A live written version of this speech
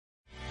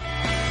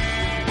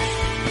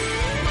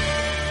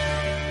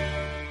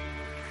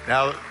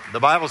Now, the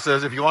Bible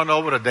says if you want to know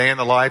what a day in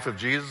the life of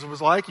Jesus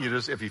was like,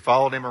 if you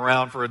followed him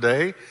around for a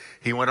day,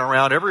 he went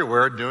around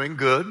everywhere doing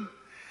good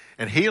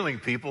and healing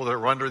people that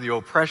were under the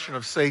oppression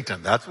of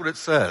Satan. That's what it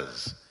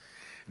says.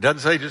 It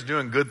doesn't say just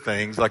doing good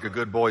things like a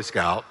good Boy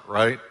Scout,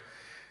 right?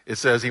 It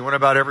says he went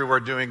about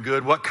everywhere doing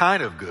good. What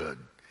kind of good?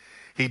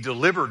 He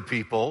delivered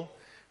people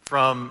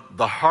from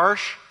the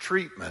harsh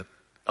treatment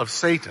of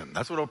Satan.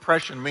 That's what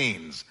oppression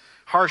means,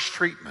 harsh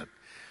treatment.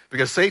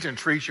 Because Satan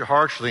treats you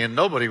harshly, and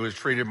nobody was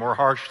treated more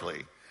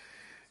harshly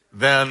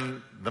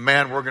than the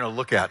man we're going to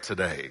look at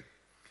today.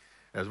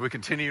 As we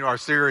continue our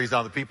series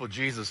on the people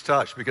Jesus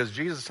touched, because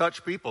Jesus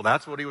touched people,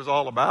 that's what he was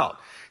all about.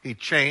 He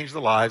changed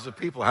the lives of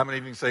people. How many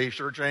of you can say he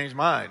sure changed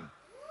mine?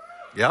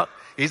 Yep.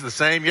 He's the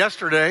same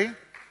yesterday,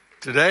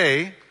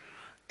 today,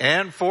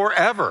 and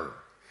forever.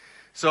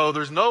 So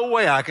there's no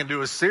way I can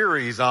do a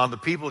series on the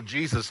people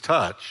Jesus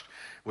touched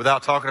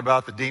without talking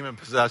about the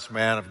demon-possessed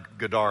man of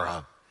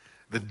Gadara.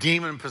 The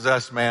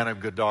demon-possessed man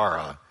of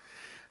Gadara.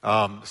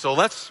 So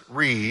let's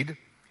read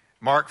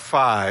Mark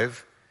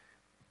 5,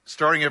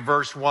 starting at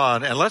verse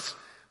 1, and let's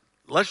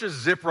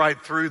just zip right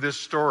through this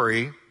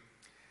story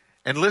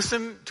and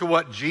listen to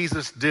what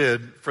Jesus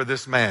did for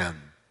this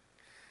man.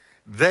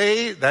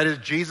 They, that is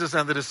Jesus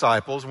and the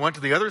disciples, went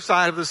to the other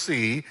side of the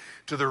sea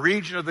to the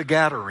region of the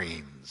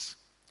Gadarenes.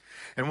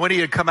 And when he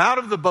had come out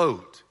of the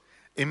boat,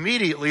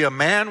 immediately a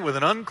man with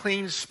an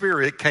unclean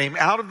spirit came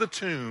out of the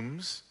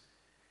tombs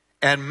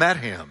and met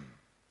him.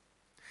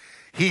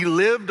 He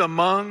lived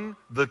among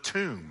the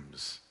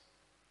tombs.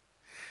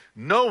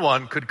 No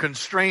one could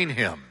constrain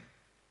him,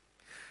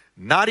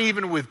 not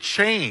even with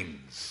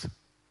chains,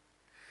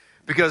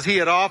 because he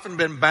had often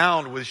been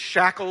bound with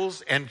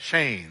shackles and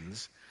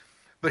chains,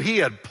 but he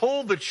had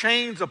pulled the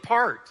chains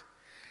apart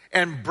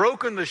and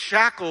broken the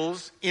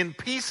shackles in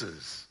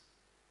pieces.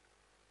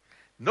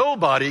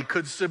 Nobody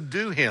could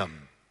subdue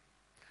him.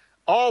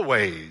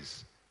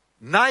 Always,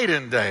 night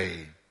and day.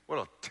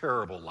 What a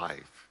terrible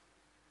life.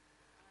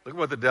 Look at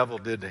what the devil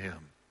did to him.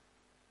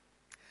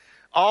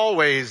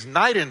 Always,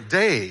 night and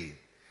day,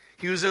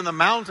 he was in the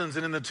mountains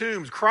and in the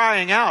tombs,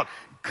 crying out,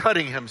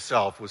 cutting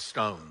himself with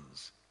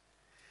stones.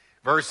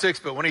 Verse 6,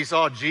 but when he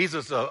saw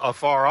Jesus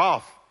afar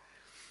off,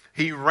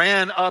 he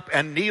ran up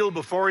and kneeled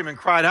before him and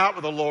cried out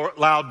with a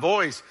loud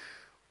voice,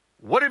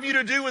 what have you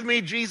to do with me,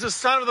 Jesus,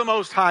 Son of the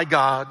Most High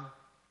God?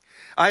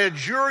 I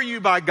adjure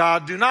you by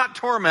God, do not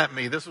torment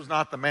me. This was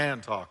not the man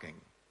talking.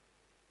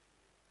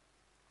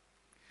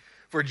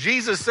 For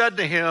Jesus said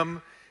to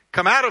him,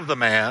 come out of the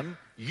man,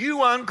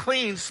 you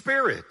unclean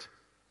spirit.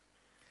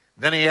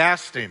 Then he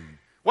asked him,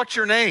 what's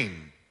your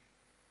name?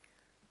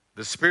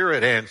 The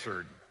spirit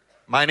answered,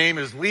 my name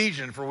is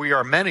Legion, for we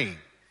are many.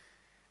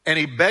 And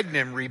he begged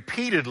him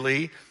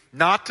repeatedly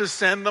not to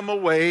send them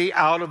away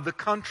out of the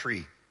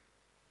country.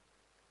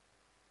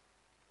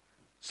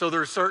 So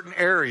there are certain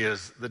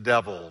areas the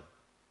devil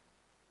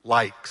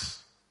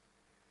likes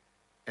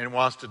and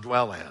wants to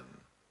dwell in.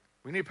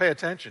 We need to pay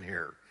attention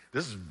here.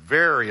 This is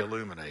very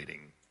illuminating.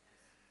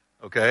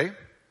 Okay?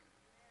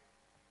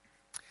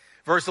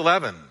 Verse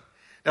 11.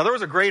 Now there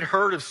was a great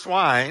herd of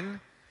swine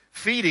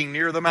feeding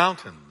near the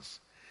mountains,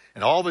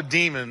 and all the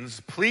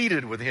demons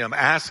pleaded with him,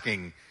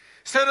 asking,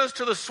 send us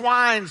to the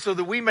swine so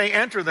that we may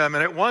enter them.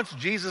 And at once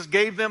Jesus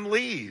gave them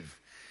leave.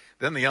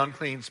 Then the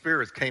unclean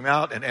spirits came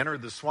out and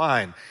entered the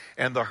swine,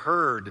 and the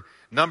herd,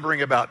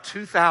 numbering about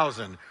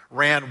 2,000,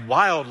 ran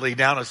wildly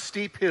down a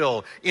steep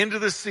hill into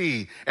the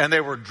sea, and they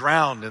were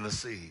drowned in the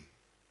sea.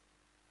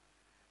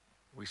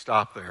 We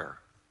stop there.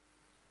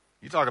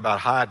 You talk about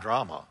high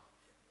drama.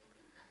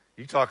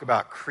 You talk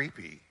about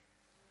creepy.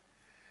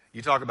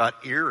 You talk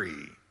about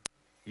eerie.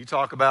 You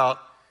talk about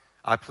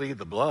I plead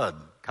the blood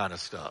kind of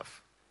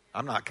stuff.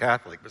 I'm not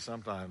Catholic, but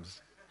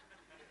sometimes,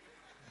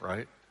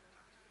 right?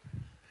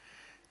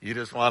 You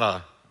just want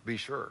to be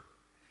sure.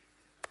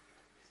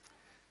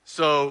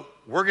 So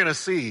we're going to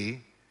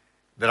see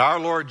that our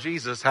Lord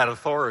Jesus had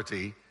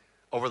authority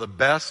over the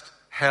best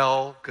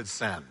hell could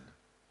send.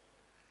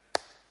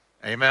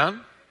 Amen?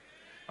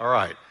 All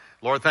right.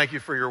 Lord, thank you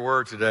for your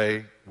word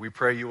today. We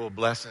pray you will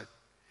bless it.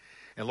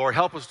 And Lord,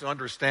 help us to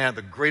understand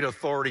the great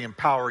authority and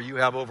power you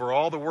have over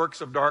all the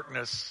works of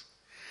darkness,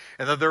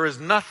 and that there is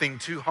nothing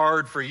too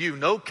hard for you,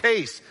 no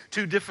case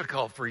too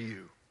difficult for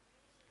you,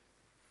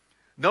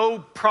 no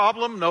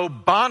problem, no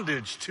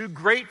bondage too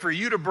great for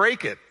you to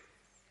break it.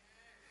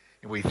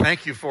 And we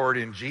thank you for it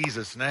in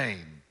Jesus'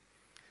 name.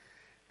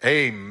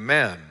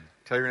 Amen.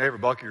 Tell your neighbor,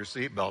 buckle your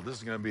seatbelt. This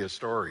is going to be a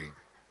story.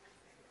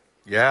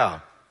 Yeah.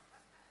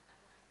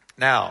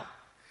 Now,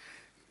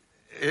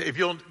 if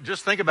you'll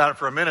just think about it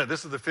for a minute,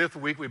 this is the 5th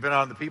week we've been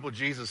on the people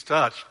Jesus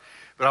touched.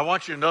 But I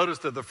want you to notice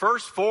that the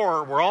first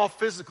 4 were all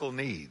physical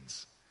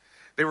needs.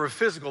 They were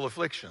physical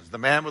afflictions. The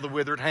man with the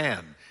withered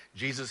hand,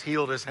 Jesus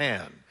healed his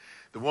hand.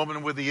 The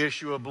woman with the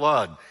issue of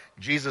blood,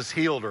 Jesus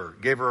healed her,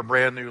 gave her a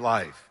brand new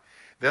life.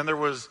 Then there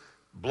was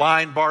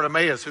blind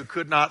Bartimaeus who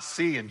could not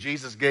see, and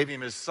Jesus gave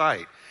him his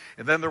sight.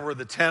 And then there were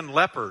the 10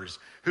 lepers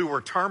who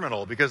were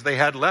terminal because they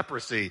had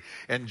leprosy,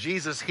 and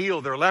Jesus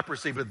healed their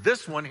leprosy. But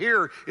this one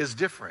here is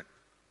different.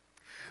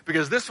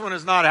 Because this one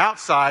is not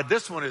outside,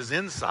 this one is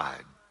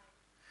inside.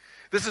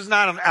 This is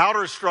not an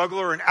outer struggle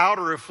or an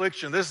outer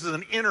affliction. This is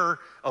an inner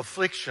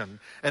affliction,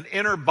 an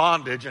inner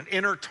bondage, an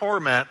inner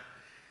torment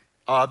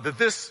that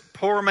this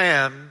poor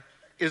man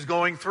is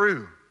going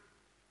through.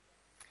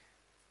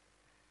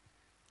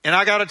 And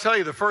I got to tell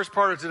you, the first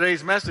part of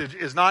today's message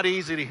is not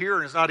easy to hear,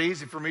 and it's not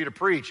easy for me to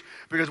preach,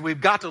 because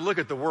we've got to look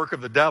at the work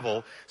of the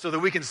devil so that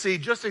we can see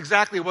just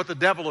exactly what the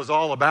devil is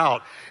all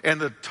about and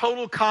the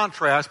total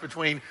contrast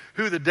between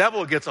who the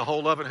devil gets a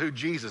hold of and who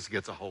Jesus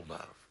gets a hold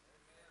of.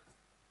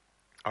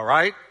 All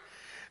right?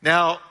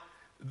 Now,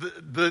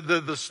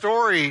 the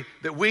story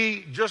that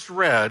we just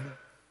read,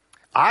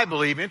 I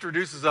believe,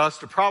 introduces us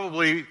to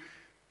probably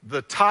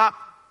the top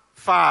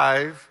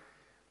 5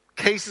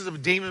 cases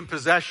of demon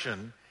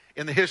possession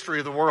in the history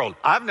of the world.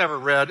 I've never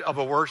read of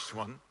a worse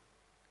one.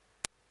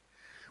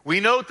 We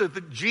note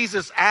that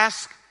Jesus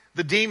asked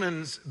the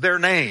demons their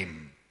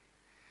name.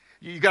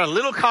 You got a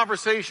little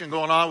conversation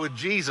going on with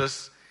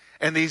Jesus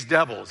and these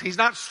devils. He's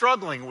not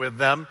struggling with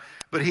them,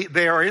 but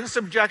they are in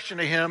subjection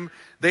to him.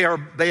 They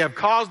have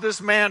caused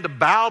this man to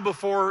bow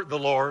before the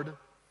Lord.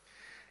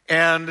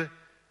 And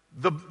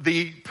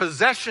the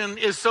possession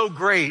is so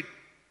great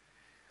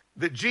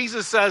that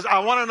Jesus says, I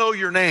want to know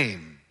your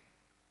name.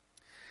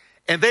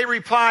 And they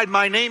replied,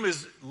 my name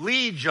is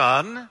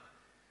Legion,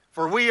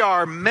 for we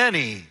are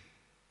many.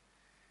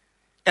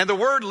 And the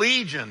word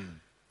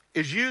legion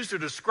is used to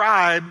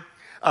describe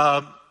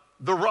a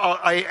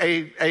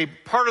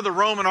part of the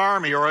Roman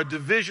army or a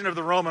division of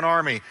the Roman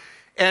army.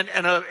 And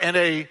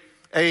a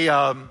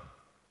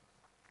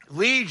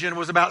legion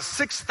was about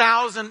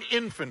 6,000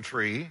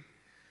 infantry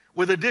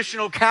with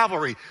additional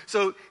cavalry.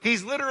 So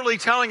he's literally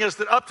telling us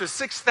that up to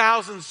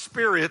 6,000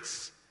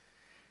 spirits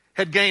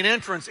had gained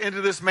entrance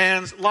into this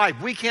man's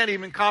life. We can't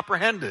even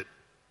comprehend it.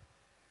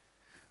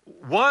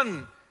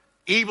 One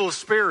evil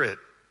spirit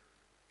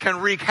can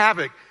wreak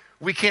havoc.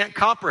 We can't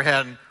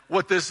comprehend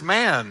what this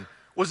man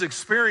was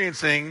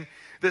experiencing,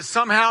 that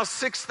somehow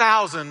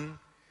 6,000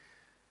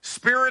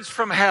 spirits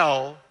from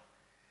hell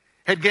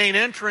had gained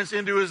entrance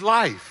into his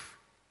life.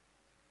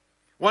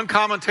 One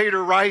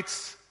commentator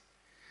writes,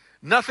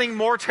 nothing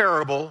more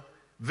terrible,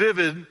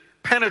 vivid,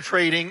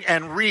 penetrating,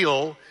 and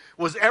real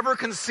was ever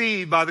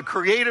conceived by the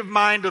creative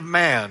mind of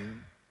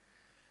man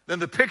than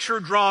the picture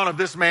drawn of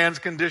this man's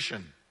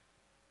condition.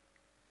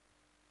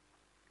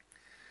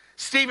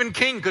 Stephen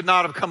King could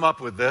not have come up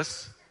with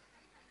this.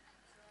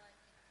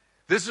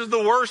 This is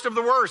the worst of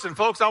the worst. And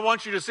folks, I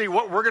want you to see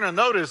what we're going to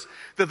notice,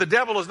 that the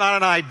devil is not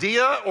an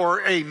idea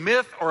or a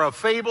myth or a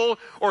fable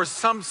or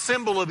some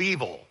symbol of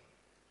evil.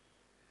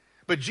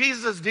 But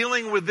Jesus is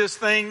dealing with this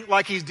thing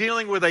like he's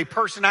dealing with a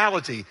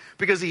personality,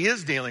 because he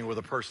is dealing with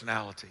a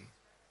personality.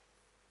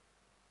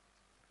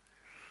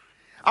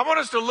 I want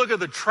us to look at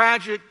the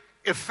tragic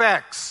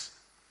effects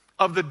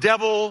of the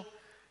devil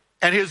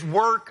and his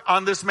work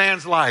on this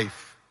man's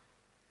life.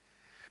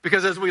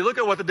 Because as we look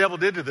at what the devil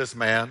did to this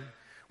man,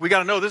 we got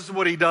to know this is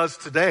what he does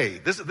today.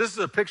 This is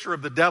a picture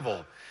of the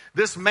devil.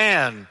 This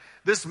man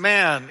is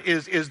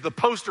the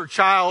poster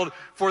child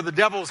for the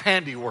devil's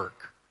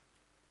handiwork.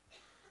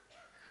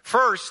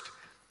 First,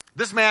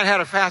 this man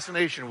had a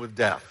fascination with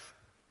death.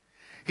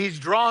 He's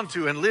drawn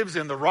to and lives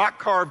in the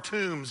rock-carved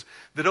tombs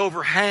that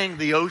overhang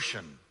the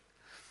ocean.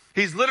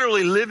 He's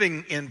literally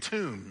living in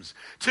tombs.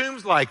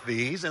 Tombs like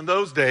these, in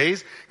those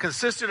days,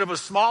 consisted of a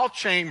small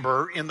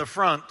chamber in the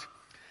front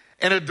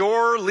and a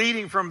door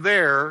leading from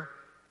there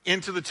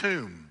into the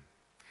tomb.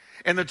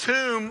 And the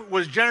tomb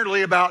was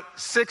generally about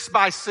 6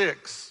 by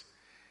 6.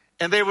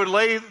 And they would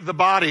lay the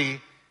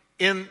body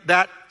in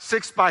that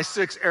 6 by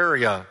 6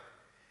 area.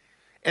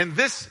 And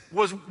this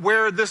was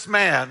where this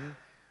man,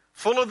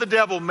 full of the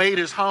devil, made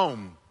his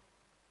home.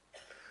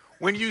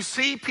 When you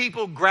see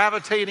people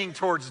gravitating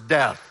towards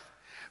death,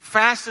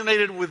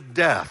 fascinated with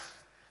death,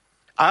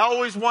 I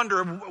always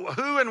wonder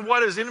who and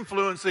what is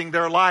influencing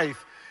their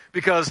life,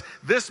 because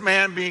this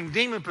man, being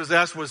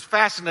demon-possessed, was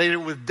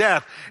fascinated with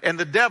death, and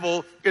the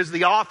devil is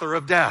the author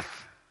of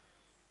death.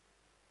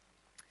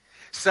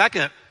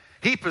 Second,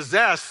 he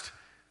possessed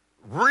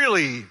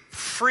really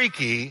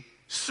freaky,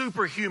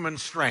 superhuman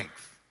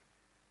strength.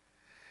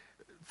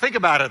 Think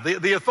about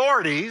it. The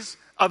authorities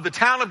of the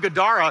town of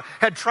Gadara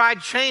had tried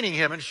chaining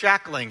him and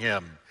shackling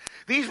him.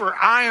 These were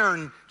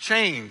iron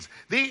chains.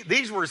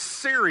 These were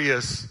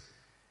serious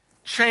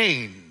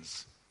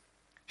chains.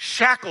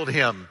 Shackled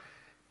him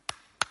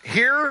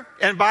here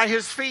and by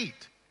his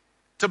feet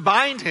to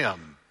bind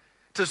him,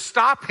 to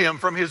stop him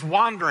from his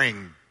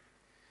wandering.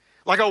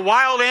 Like a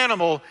wild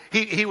animal,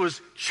 he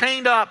was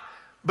chained up,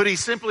 but he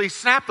simply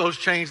snapped those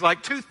chains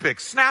like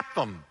toothpicks, snapped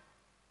them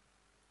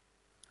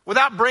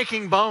without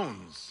breaking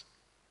bones.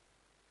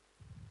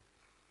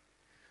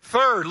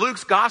 Third,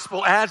 Luke's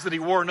gospel adds that he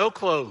wore no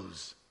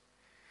clothes.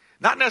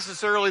 Not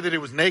necessarily that he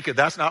was naked,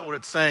 that's not what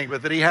it's saying,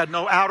 but that he had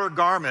no outer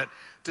garment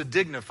to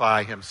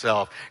dignify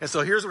himself. And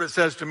so here's what it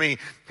says to me.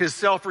 His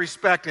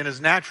self-respect and his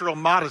natural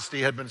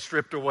modesty had been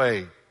stripped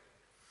away.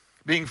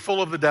 Being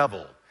full of the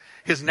devil.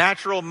 His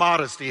natural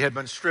modesty had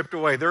been stripped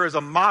away. There is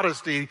a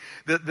modesty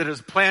that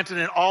is planted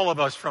in all of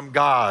us from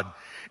God.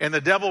 And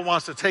the devil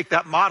wants to take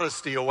that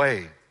modesty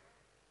away.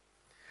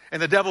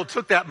 And the devil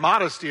took that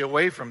modesty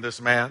away from this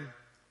man.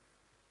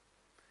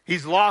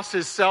 He's lost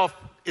his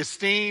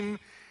self-esteem,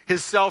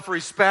 his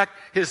self-respect,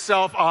 his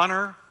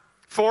self-honor.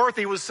 Fourth,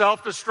 he was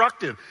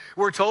self-destructive.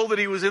 We're told that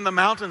he was in the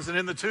mountains and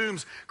in the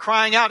tombs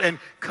crying out and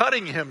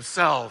cutting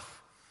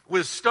himself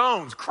with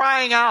stones,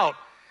 crying out,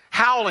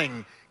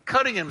 howling,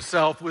 cutting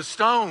himself with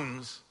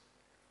stones.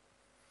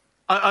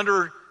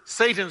 Under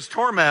Satan's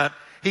torment,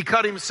 he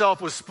cut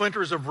himself with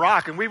splinters of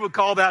rock, and we would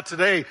call that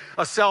today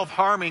a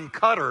self-harming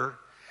cutter,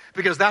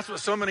 because that's what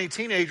so many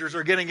teenagers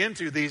are getting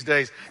into these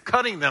days,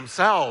 cutting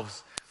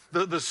themselves.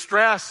 The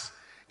stress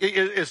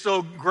is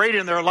so great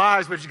in their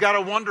lives, but you got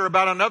to wonder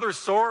about another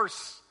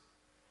source.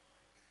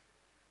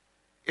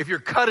 If you're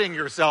cutting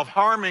yourself,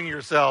 harming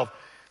yourself,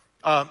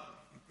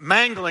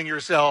 mangling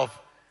yourself,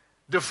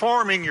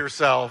 deforming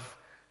yourself,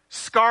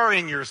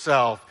 scarring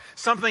yourself,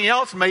 something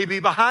else may be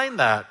behind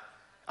that.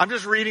 I'm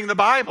just reading the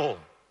Bible.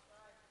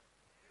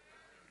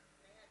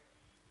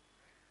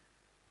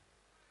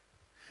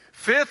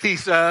 Fifth, he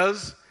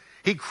says,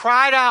 he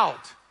cried out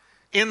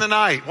in the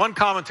night. One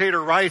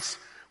commentator writes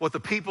what the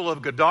people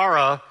of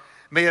Gadara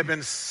may have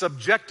been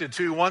subjected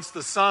to once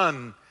the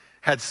sun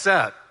had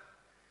set.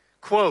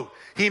 Quote,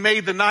 he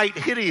made the night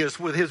hideous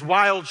with his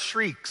wild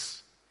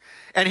shrieks,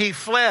 and he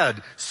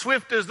fled,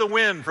 swift as the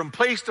wind, from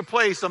place to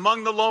place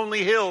among the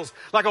lonely hills,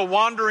 like a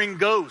wandering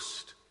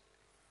ghost.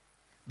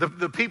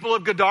 The people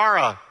of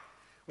Gadara,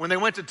 when they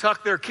went to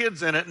tuck their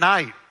kids in at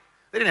night,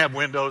 they didn't have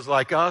windows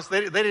like us.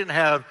 They didn't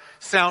have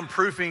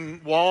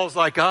soundproofing walls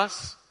like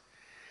us.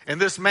 And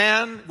this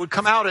man would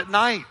come out at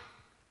night,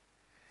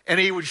 and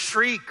he would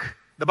shriek.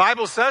 The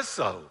Bible says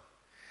so.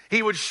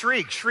 He would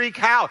shriek. Shriek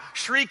how?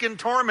 Shriek in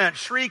torment.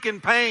 Shriek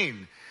in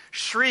pain.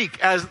 Shriek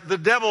as the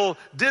devil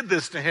did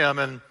this to him.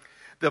 And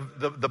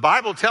the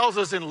Bible tells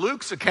us in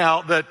Luke's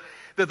account that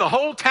the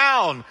whole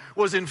town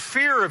was in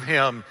fear of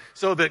him,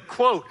 so that,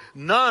 quote,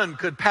 none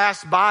could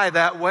pass by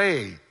that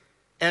way,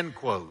 end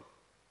quote,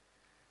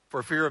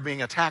 for fear of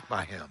being attacked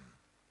by him.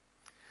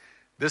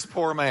 This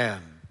poor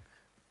man,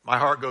 my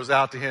heart goes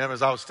out to him.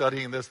 As I was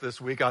studying this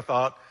week, I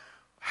thought,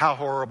 how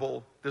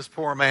horrible. This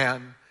poor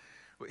man,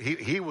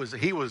 he was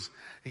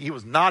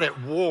not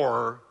at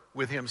war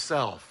with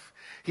himself.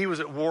 He was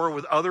at war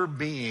with other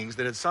beings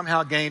that had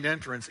somehow gained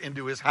entrance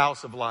into his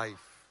house of life.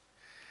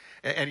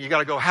 And you got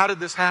to go, how did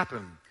this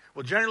happen?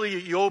 Well, generally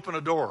you open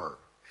a door.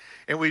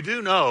 And we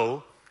do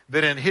know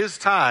that in his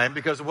time,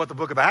 because of what the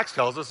book of Acts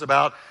tells us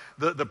about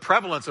the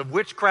prevalence of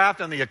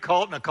witchcraft and the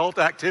occult and occult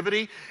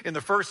activity in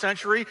the first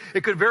century,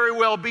 it could very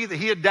well be that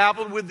he had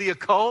dabbled with the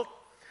occult,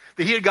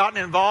 that he had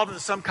gotten involved in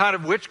some kind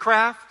of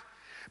witchcraft.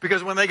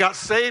 Because when they got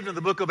saved in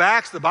the book of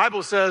Acts, the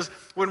Bible says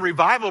when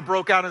revival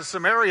broke out in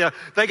Samaria,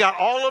 they got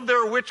all of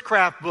their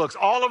witchcraft books,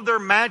 all of their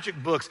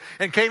magic books,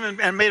 and came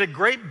and made a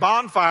great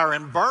bonfire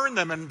and burned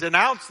them and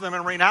denounced them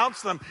and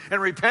renounced them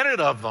and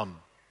repented of them.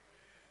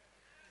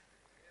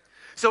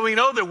 So we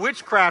know that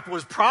witchcraft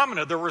was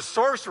prominent. There were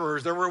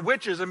sorcerers, there were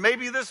witches, and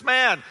maybe this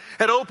man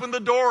had opened the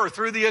door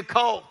through the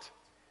occult.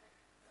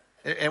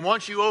 And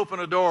once you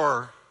open a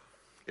door,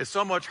 it's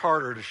so much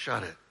harder to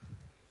shut it.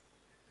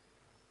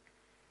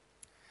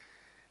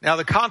 Now,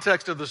 the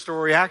context of the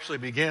story actually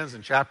begins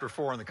in chapter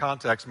 4, and the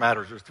context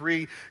matters. There's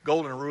 3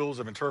 golden rules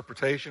of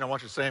interpretation. I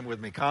want you to say them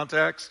with me.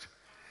 Context,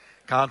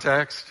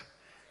 context,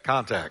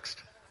 context.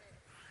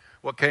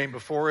 What came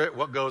before it,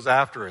 what goes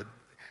after it.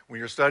 When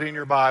you're studying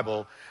your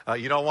Bible,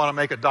 you don't want to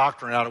make a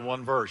doctrine out of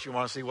one verse. You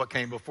want to see what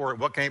came before it.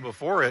 What came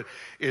before it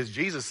is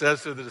Jesus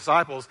says to the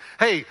disciples,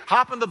 hey,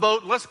 hop in the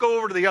boat, let's go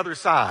over to the other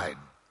side.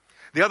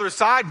 The other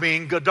side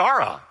being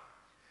Gadara.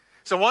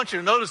 So I want you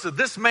to notice that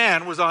this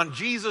man was on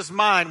Jesus'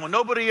 mind when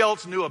nobody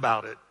else knew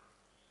about it.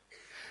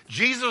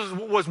 Jesus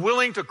was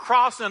willing to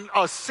cross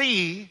a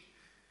sea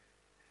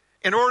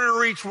in order to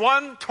reach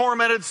one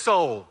tormented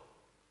soul.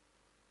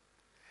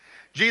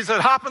 Jesus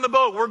said, hop in the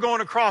boat, we're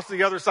going across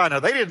the other side. Now,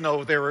 they didn't know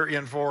what they were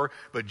in for,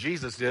 but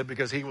Jesus did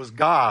because he was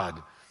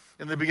God.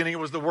 In the beginning, it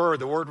was the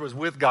Word was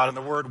with God, and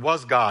the Word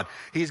was God.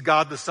 He's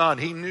God the Son.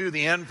 He knew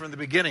the end from the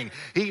beginning.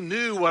 He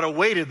knew what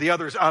awaited the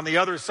others on the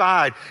other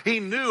side. He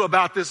knew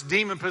about this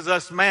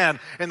demon-possessed man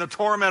and the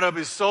torment of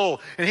his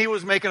soul, and he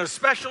was making a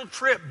special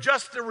trip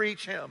just to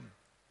reach him.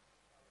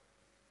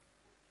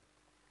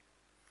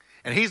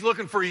 And he's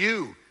looking for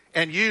you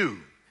and you.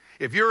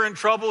 If you're in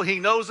trouble, he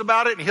knows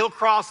about it, and he'll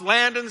cross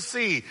land and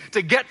sea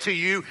to get to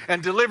you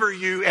and deliver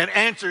you and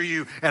answer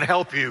you and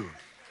help you.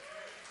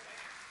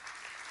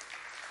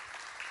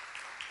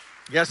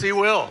 Yes, he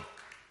will.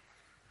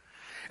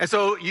 And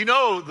so you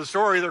know the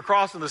story. They're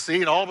crossing the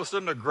sea, and all of a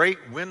sudden a great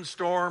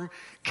windstorm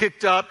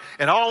kicked up,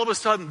 and all of a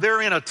sudden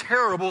they're in a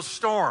terrible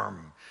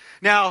storm.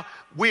 Now,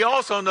 we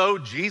also know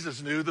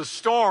Jesus knew the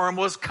storm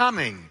was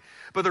coming,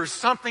 but there's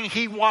something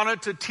he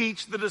wanted to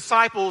teach the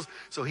disciples,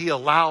 so he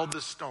allowed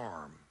the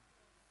storm.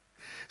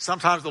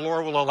 Sometimes the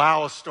Lord will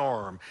allow a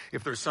storm.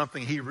 If there's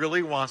something he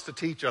really wants to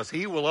teach us,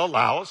 he will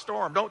allow a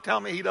storm. Don't tell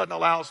me he doesn't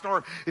allow a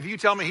storm. If you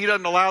tell me he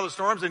doesn't allow the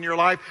storms in your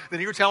life,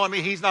 then you're telling me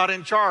he's not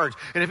in charge.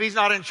 And if he's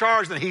not in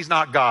charge, then he's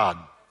not God.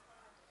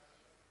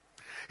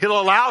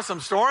 He'll allow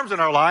some storms in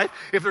our life.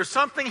 If there's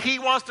something he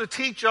wants to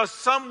teach us,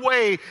 some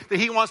way that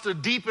he wants to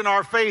deepen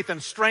our faith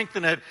and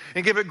strengthen it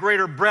and give it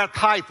greater breadth,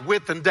 height,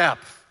 width, and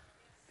depth.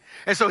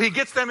 And so he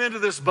gets them into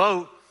this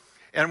boat,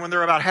 and when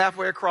they're about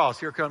halfway across,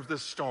 here comes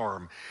this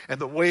storm, and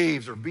the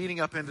waves are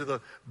beating up into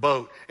the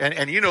boat.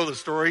 And you know the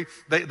story.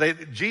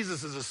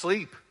 Jesus is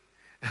asleep.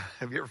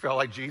 Have you ever felt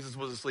like Jesus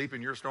was asleep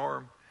in your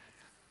storm?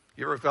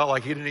 You ever felt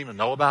like he didn't even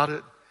know about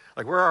it?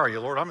 Like, where are you,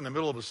 Lord? I'm in the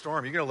middle of a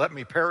storm. You're going to let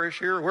me perish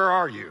here? Where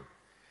are you?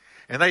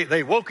 And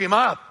they woke him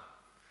up.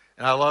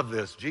 And I love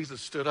this. Jesus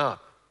stood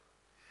up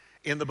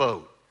in the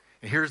boat.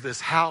 And here's this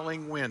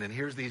howling wind, and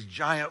here's these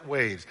giant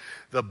waves.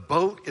 The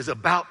boat is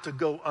about to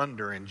go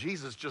under, and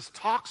Jesus just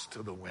talks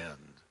to the wind.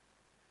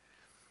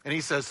 And he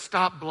says,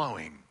 stop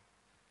blowing.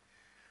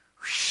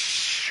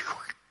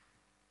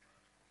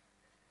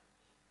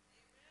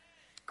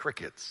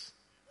 Crickets.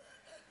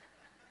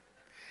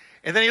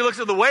 And then he looks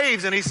at the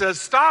waves, and he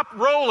says, stop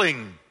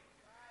rolling.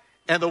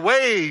 And the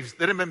waves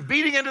that had been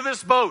beating into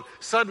this boat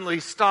suddenly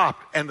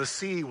stopped, and the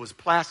sea was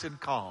placid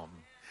calm.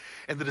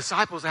 And the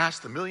disciples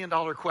asked the $1 million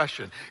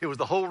question. It was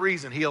the whole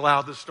reason he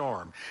allowed the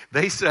storm.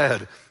 They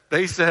said,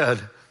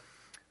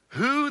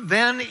 who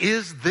then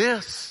is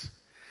this,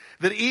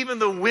 that even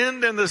the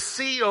wind and the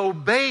sea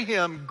obey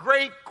him?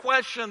 Great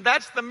question.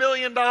 That's the $1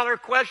 million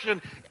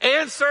question.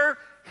 Answer,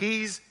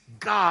 he's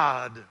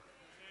God.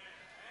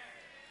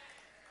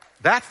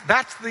 That's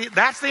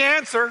the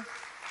answer.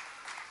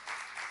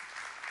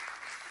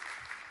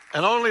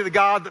 And only the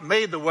God that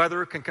made the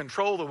weather can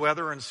control the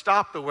weather and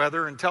stop the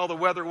weather and tell the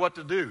weather what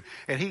to do.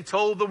 And he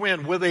told the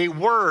wind with a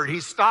word.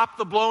 He stopped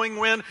the blowing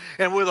wind,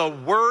 and with a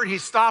word, he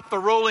stopped the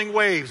rolling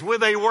waves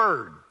with a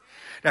word.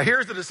 Now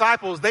here's the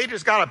disciples. They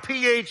just got a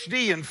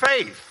PhD in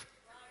faith.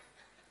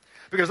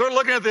 Because they're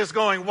looking at this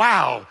going,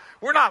 wow,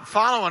 we're not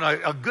following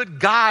a good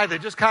guy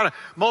that just kind of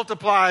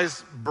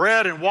multiplies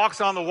bread and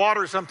walks on the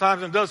water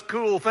sometimes and does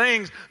cool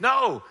things.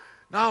 No,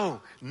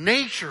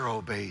 nature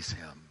obeys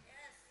him.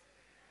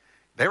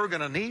 They were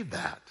going to need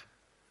that.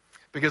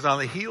 Because on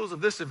the heels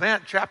of this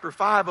event, chapter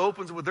 5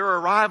 opens with their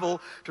arrival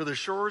to the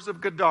shores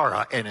of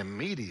Gadara. And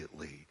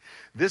immediately,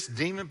 this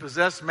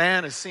demon-possessed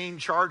man is seen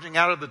charging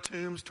out of the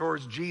tombs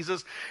towards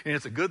Jesus. And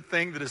it's a good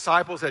thing the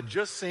disciples had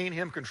just seen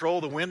him control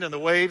the wind and the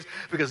waves,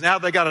 because now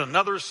they got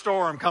another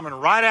storm coming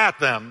right at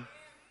them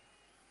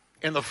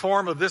in the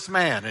form of this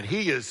man. And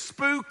he is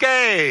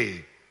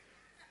spooky.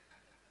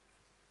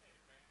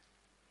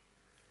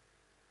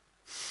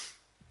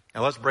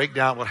 Now let's break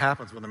down what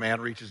happens when the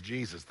man reaches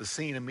Jesus. The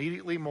scene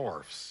immediately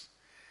morphs.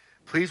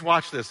 Please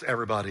watch this,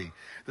 everybody.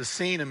 The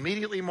scene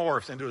immediately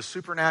morphs into a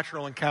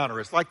supernatural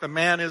encounter. It's like the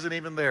man isn't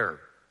even there.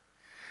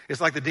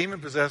 It's like the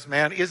demon-possessed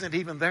man isn't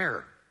even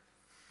there.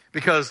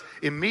 Because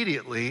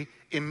immediately,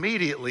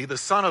 the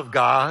Son of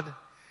God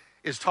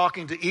is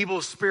talking to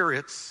evil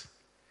spirits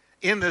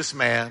in this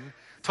man,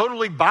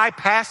 totally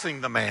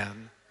bypassing the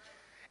man.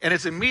 And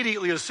it's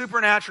immediately a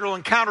supernatural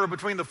encounter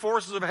between the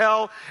forces of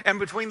hell and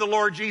between the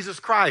Lord Jesus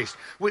Christ.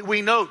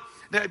 We note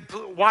that,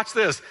 watch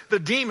this, the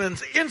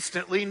demons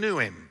instantly knew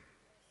him.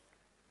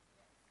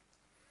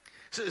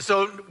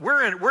 So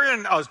we're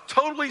in a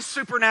totally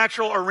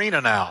supernatural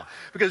arena now,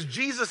 because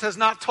Jesus has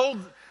not told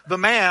the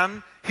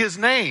man his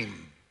name.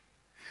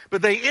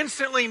 But they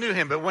instantly knew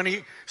him. But when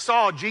he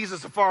saw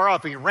Jesus afar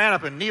off, he ran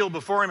up and kneeled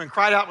before him and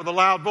cried out with a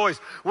loud voice,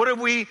 "What have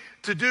we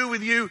to do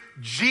with you,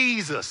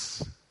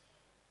 Jesus,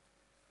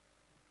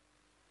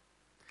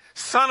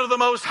 Son of the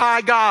Most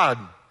High God?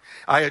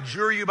 I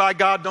adjure you by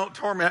God, don't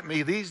torment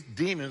me." These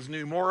demons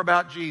knew more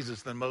about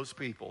Jesus than most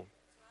people.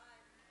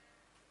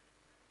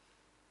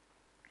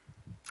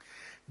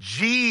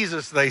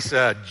 Jesus, they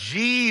said.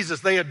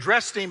 Jesus. They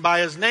addressed him by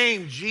his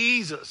name,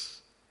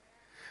 Jesus.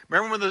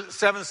 Remember when the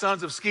 7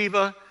 sons of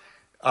Sceva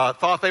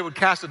thought they would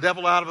cast a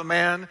devil out of a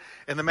man,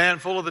 and the man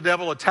full of the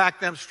devil attacked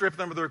them, stripped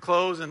them of their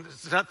clothes, and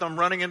sent them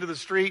running into the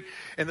street?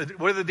 And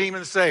what did the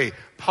demons say?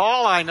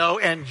 "Paul I know,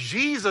 and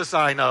Jesus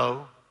I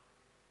know,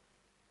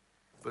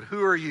 but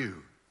who are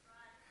you?"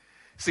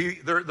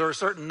 See, there are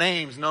certain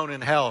names known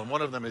in hell, and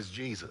one of them is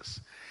Jesus.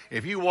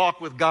 If you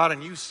walk with God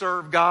and you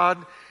serve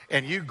God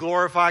and you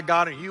glorify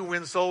God and you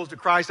win souls to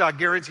Christ, I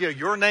guarantee you,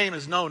 your name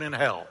is known in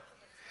hell.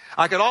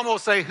 I could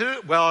almost say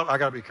who, well, I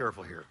got to be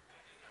careful here.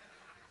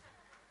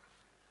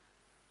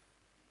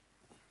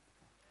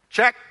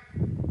 Check.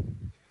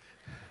 You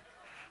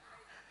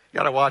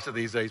got to watch it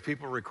these days.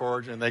 People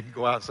record and they can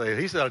go out and say,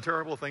 "He said a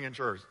terrible thing in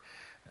church."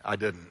 I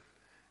didn't.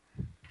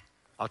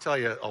 I'll tell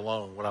you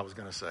alone what I was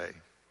going to say.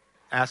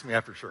 Ask me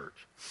after church.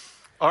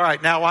 All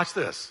right, now watch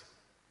this.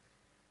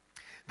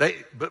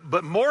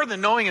 But more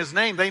than knowing his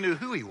name, they knew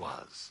who he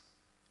was.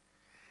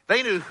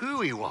 They knew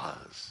who he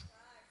was.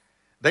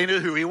 They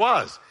knew who he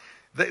was.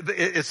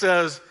 It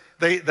says,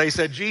 they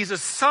said,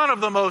 "Jesus, Son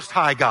of the Most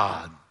High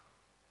God."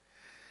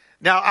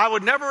 Now, I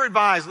would never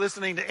advise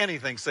listening to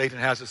anything Satan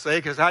has to say,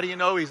 because how do you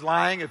know he's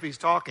lying if he's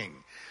talking?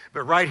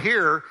 But right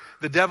here,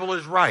 the devil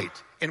is right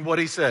in what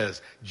he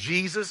says.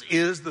 Jesus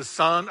is the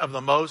Son of the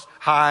Most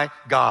High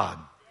God.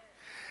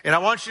 And I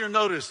want you to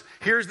notice,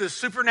 here's this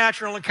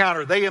supernatural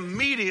encounter. They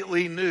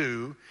immediately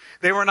knew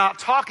they were not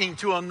talking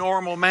to a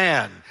normal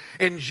man.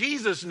 And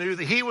Jesus knew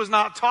that he was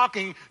not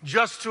talking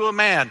just to a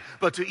man,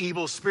 but to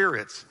evil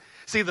spirits.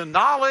 See, the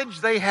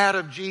knowledge they had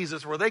of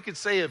Jesus, where they could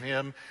say of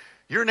him,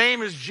 your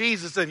name is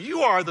Jesus, and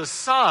you are the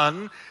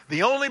Son,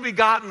 the only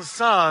begotten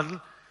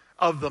Son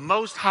of the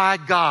Most High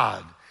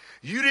God.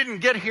 You didn't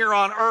get here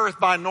on earth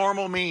by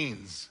normal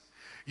means.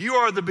 You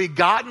are the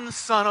begotten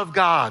Son of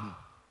God.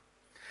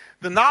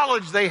 The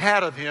knowledge they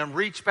had of him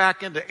reached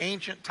back into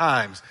ancient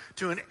times,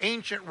 to an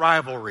ancient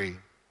rivalry.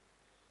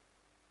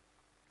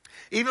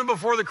 Even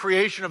before the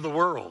creation of the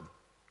world.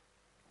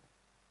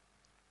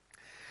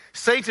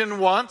 Satan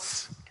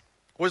once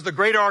was the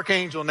great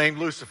archangel named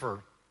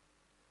Lucifer.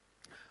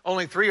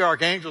 Only 3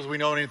 archangels we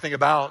know anything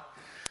about.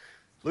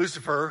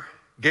 Lucifer,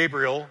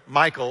 Gabriel,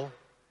 Michael.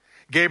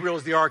 Gabriel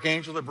is the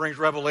archangel that brings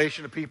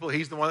revelation to people.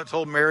 He's the one that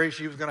told Mary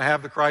she was going to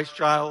have the Christ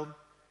child.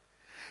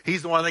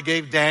 He's the one that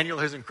gave Daniel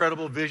his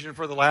incredible vision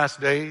for the last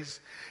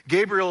days.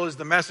 Gabriel is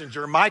the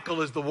messenger.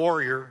 Michael is the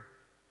warrior.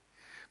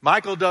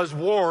 Michael does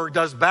war,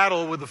 does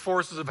battle with the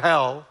forces of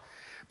hell.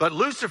 But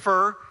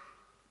Lucifer,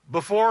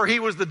 before he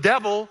was the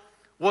devil,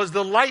 was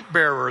the light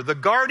bearer, the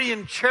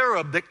guardian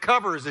cherub that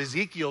covers,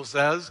 Ezekiel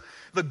says,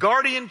 the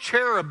guardian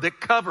cherub that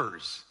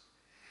covers.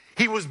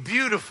 He was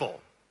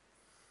beautiful.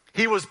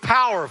 He was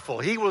powerful.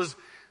 He was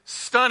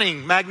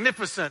stunning,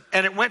 magnificent,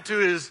 and it went to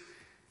his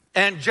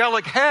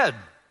angelic head.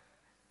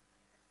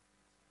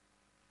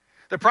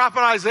 The prophet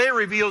Isaiah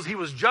reveals he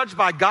was judged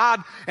by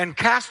God and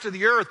cast to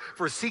the earth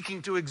for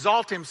seeking to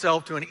exalt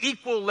himself to an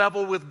equal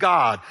level with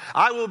God.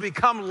 I will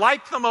become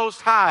like the Most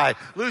High,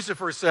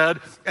 Lucifer said,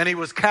 and he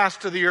was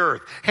cast to the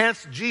earth.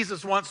 Hence,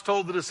 Jesus once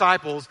told the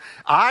disciples,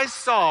 I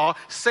saw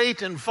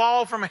Satan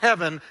fall from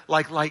heaven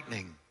like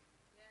lightning.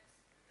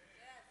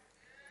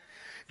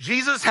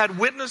 Jesus had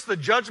witnessed the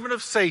judgment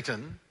of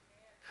Satan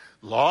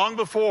long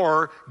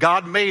before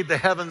God made the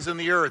heavens and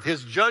the earth.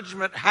 His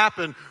judgment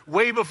happened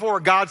way before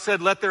God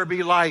said, let there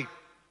be light.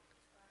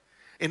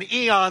 In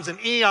eons and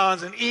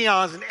eons and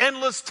eons, an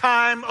endless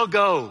time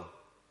ago,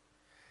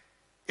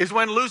 is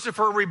when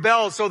Lucifer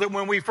rebelled, so that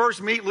when we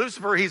first meet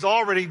Lucifer, he's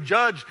already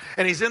judged,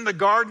 and he's in the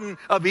Garden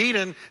of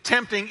Eden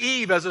tempting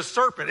Eve as a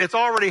serpent. It's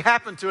already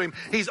happened to him.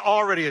 He's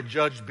already a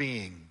judged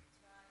being.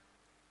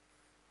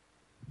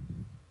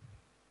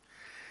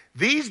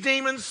 These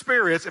demon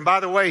spirits, and by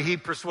the way, he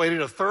persuaded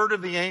 1/3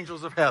 of the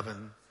angels of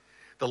heaven,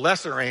 the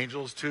lesser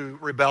angels, to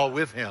rebel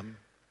with him.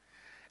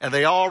 And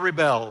they all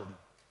rebelled.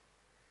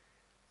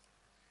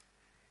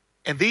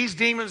 And these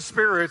demon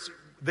spirits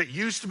that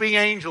used to be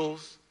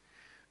angels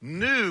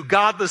knew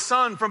God the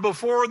Son from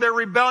before their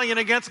rebellion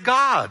against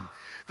God.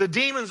 The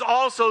demons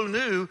also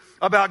knew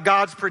about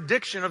God's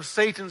prediction of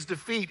Satan's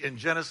defeat in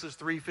Genesis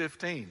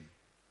 3:15.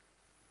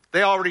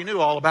 They already knew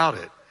all about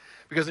it.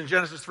 Because in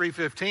Genesis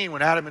 3:15,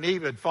 when Adam and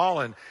Eve had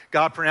fallen,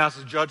 God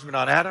pronounces judgment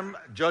on Adam,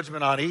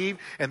 judgment on Eve,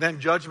 and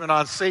then judgment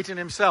on Satan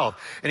himself.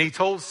 And he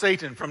told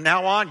Satan, from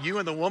now on, you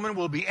and the woman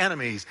will be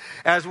enemies,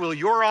 as will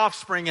your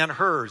offspring and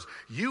hers.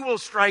 You will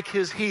strike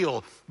his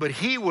heel, but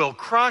he will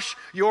crush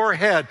your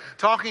head,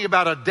 talking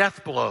about a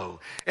death blow.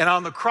 And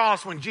on the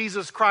cross, when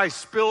Jesus Christ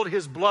spilled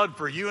his blood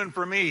for you and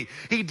for me,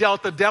 he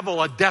dealt the devil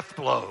a death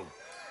blow.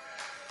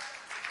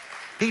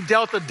 He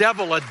dealt the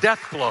devil a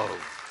death blow.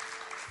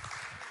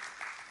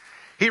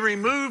 He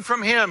removed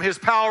from him his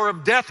power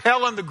of death,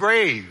 hell, and the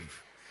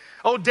grave.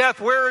 Oh,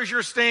 death, where is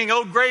your sting?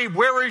 Oh, grave,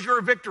 where is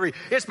your victory?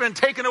 It's been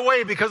taken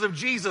away because of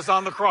Jesus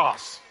on the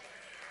cross.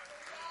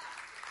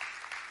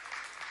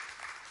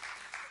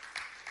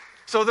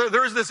 So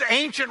there's this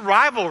ancient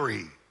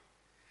rivalry.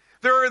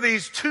 There are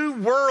these 2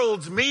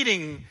 worlds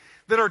meeting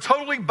that are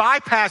totally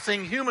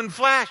bypassing human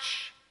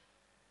flesh.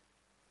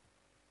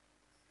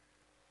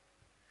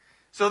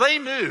 So they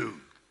knew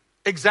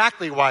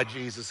exactly why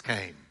Jesus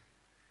came.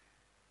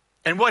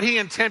 And what he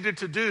intended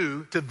to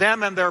do to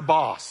them and their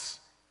boss,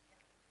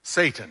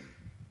 Satan.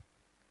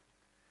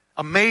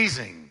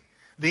 Amazing,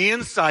 the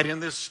insight in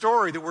this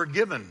story that we're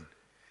given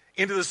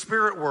into the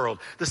spirit world.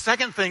 The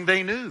second thing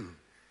they knew.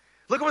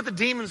 Look at what the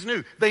demons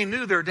knew. They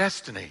knew their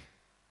destiny.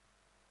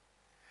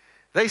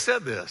 They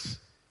said this,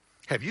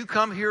 have you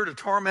come here to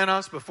torment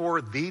us before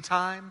the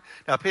time?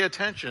 Now pay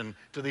attention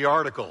to the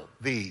article,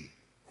 the.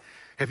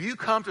 Have you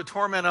come to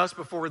torment us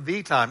before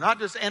the time? Not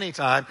just any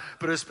time,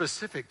 but a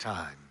specific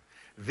time.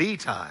 The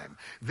time,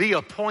 the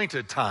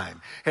appointed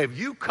time. Have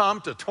you come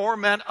to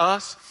torment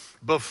us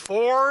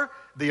before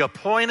the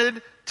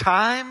appointed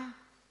time?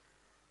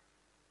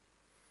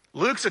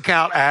 Luke's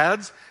account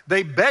adds,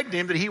 they begged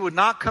him that he would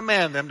not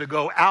command them to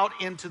go out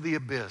into the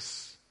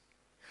abyss.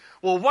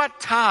 Well,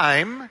 what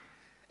time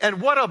and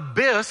what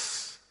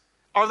abyss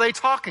are they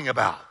talking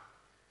about?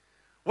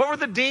 What were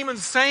the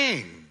demons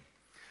saying?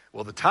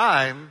 Well, the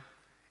time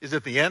is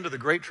at the end of the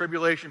great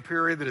tribulation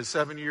period that is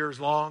 7 years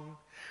long,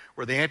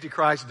 where the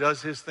Antichrist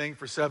does his thing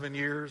for 7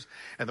 years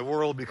and the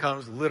world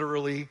becomes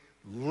literally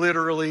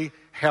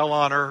hell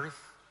on earth.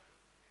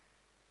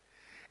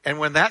 And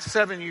when that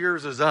 7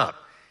 years is up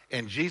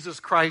and Jesus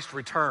Christ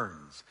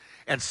returns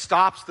and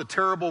stops the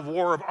terrible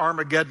war of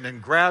Armageddon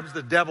and grabs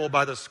the devil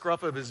by the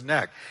scruff of his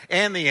neck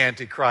and the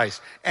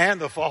Antichrist and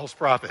the false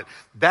prophet,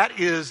 that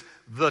is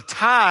the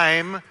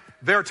time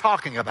they're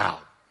talking about.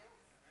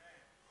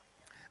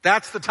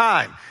 That's the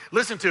time.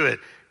 Listen to it.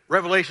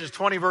 Revelations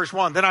 20 verse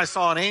 1. Then I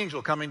saw an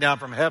angel coming down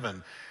from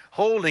heaven,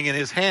 holding in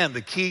his hand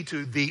the key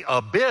to the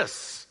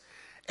abyss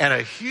and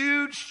a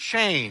huge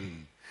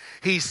chain.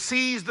 He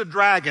seized the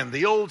dragon,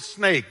 the old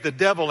snake, the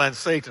devil, and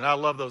Satan. I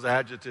love those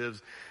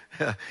adjectives.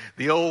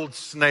 The old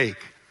snake,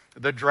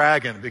 the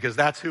dragon, because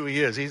that's who he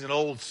is. He's an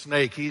old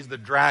snake. He's the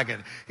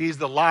dragon. He's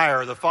the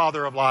liar, the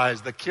father of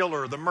lies, the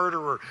killer, the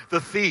murderer,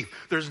 the thief.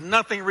 There's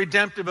nothing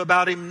redemptive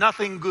about him,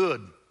 nothing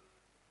good.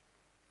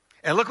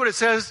 And look what it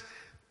says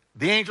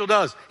the angel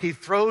does. He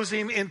throws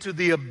him into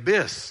the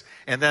abyss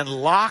and then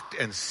locked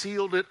and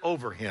sealed it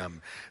over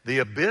him. The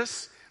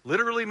abyss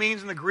literally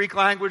means in the Greek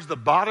language the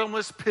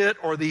bottomless pit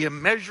or the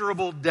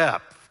immeasurable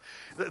depth.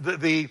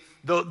 The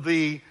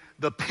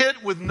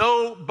pit with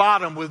no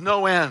bottom, with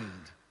no end.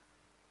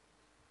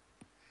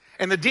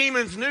 And the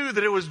demons knew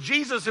that it was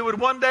Jesus who would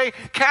one day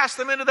cast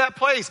them into that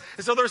place.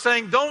 And so they're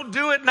saying, don't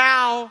do it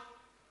now,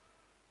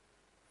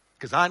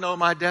 because I know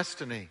my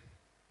destiny.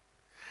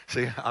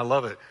 See, I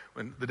love it.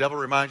 When the devil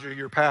reminds you of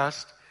your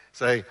past,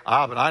 say,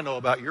 but I know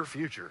about your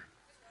future.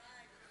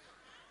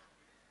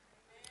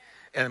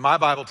 And my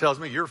Bible tells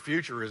me your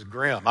future is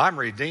grim. I'm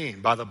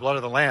redeemed by the blood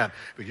of the Lamb.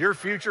 But your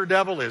future,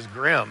 devil, is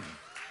grim.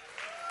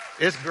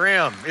 It's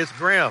grim. It's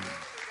grim.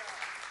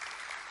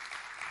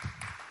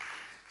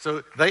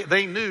 So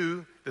they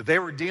knew that they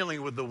were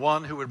dealing with the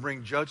one who would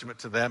bring judgment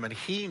to them, and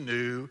he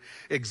knew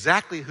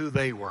exactly who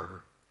they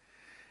were.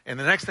 And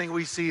the next thing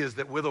we see is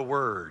that with a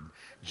word,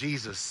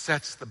 Jesus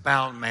sets the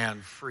bound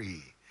man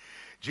free.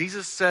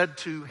 Jesus said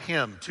to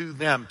him, to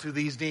them, to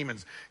these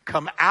demons,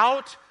 come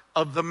out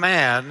of the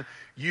man,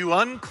 you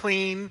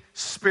unclean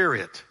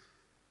spirit.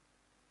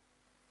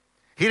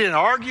 He didn't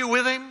argue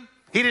with him.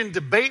 He didn't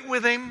debate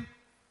with him.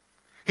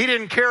 He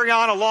didn't carry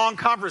on a long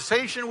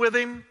conversation with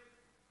him.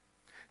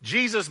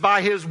 Jesus,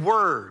 by his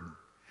word,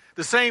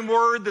 the same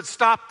word that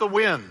stopped the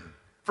wind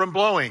from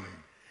blowing,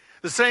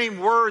 the same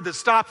word that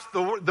stops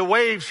the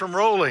waves from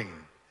rolling,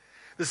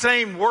 the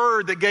same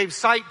word that gave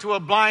sight to a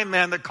blind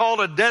man, that called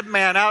a dead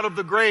man out of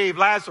the grave,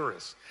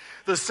 Lazarus,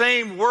 the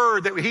same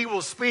word that he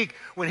will speak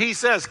when he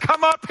says,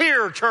 come up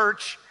here,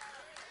 church.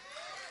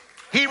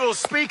 He will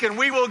speak and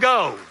we will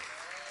go.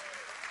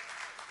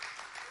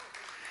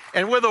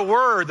 And with a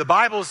word, the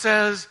Bible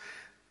says,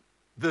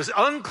 the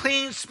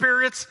unclean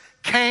spirits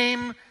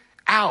came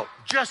out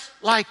just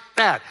like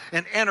that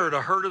and entered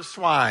a herd of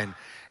swine.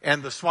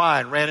 And the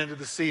swine ran into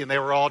the sea and they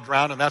were all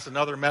drowned. And that's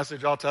another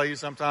message I'll tell you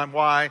sometime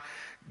why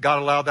God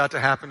allowed that to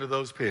happen to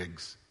those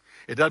pigs.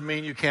 It doesn't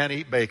mean you can't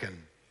eat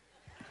bacon.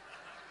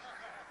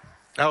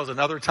 That was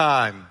another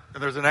time,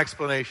 and there's an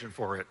explanation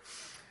for it.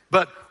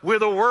 But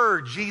with a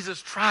word,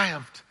 Jesus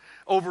triumphed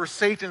over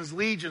Satan's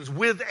legions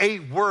with a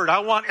word. I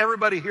want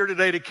everybody here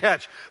today to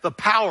catch the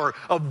power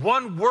of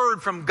one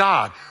word from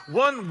God.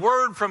 One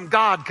word from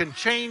God can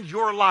change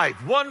your life.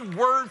 One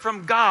word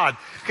from God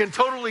can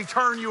totally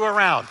turn you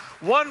around.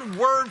 One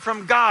word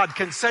from God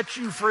can set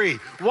you free.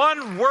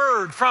 One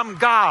word from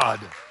God.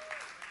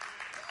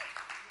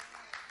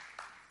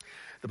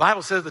 The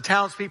Bible says the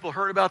townspeople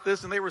heard about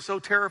this and they were so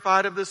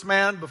terrified of this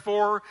man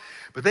before,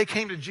 but they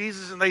came to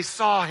Jesus and they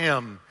saw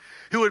him,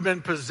 who had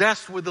been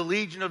possessed with the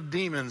legion of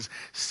demons,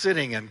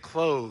 sitting and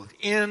clothed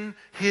in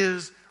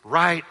his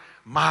right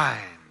mind.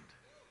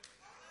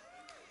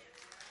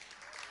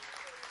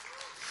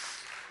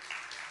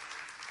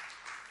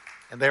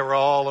 And they were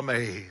all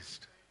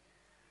amazed.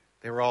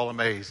 They were all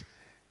amazed.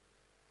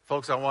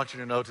 Folks, I want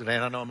you to know today,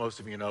 and I know most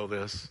of you know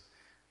this,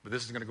 but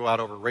this is going to go out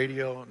over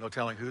radio, no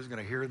telling who's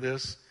going to hear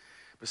this,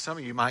 but some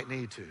of you might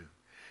need to.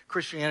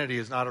 Christianity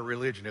is not a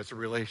religion, it's a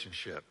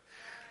relationship.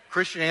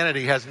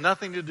 Christianity has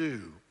nothing to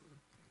do,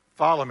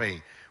 follow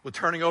me, with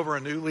turning over a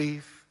new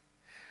leaf,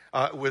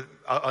 with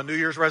a New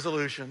Year's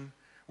resolution,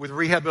 with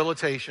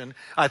rehabilitation.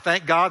 I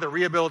thank God that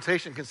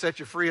rehabilitation can set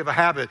you free of a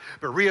habit,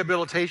 but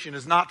rehabilitation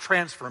is not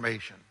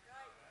transformation.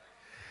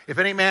 If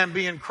any man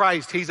be in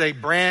Christ, he's a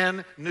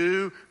brand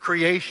new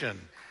creation.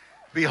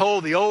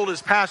 Behold, the old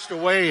is passed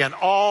away and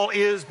all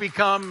is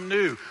become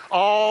new.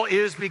 All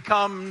is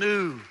become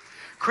new.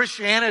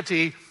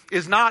 Christianity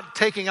is not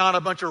taking on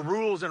a bunch of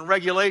rules and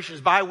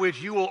regulations by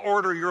which you will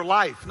order your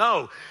life.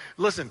 No.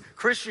 Listen,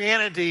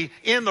 Christianity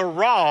in the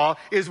raw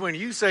is when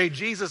you say,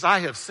 Jesus, I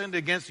have sinned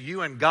against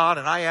you and God,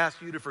 and I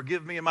ask you to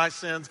forgive me of my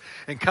sins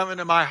and come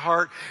into my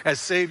heart as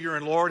Savior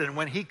and Lord. And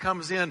when he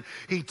comes in,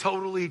 he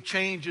totally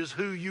changes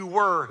who you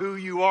were, who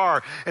you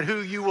are, and who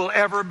you will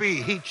ever be.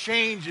 He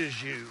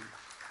changes you.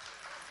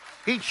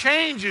 He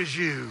changes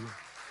you.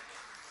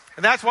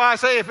 And that's why I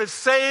say if you're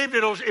saved,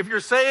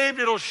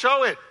 it'll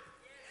show it.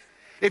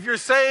 If you're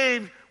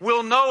saved,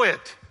 we'll know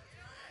it.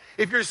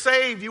 If you're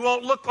saved, you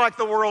won't look like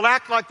the world,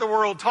 act like the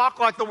world, talk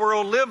like the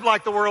world, live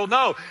like the world.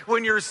 No,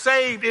 when you're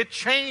saved, it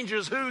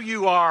changes who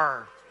you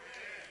are.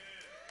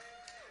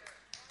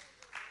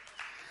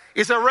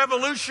 It's a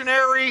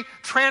revolutionary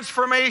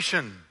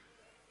transformation.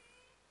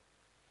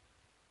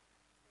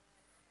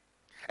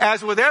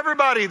 As with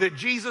everybody that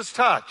Jesus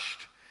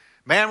touched,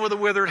 man with a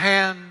withered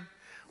hand,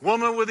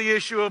 woman with the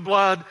issue of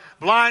blood,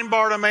 blind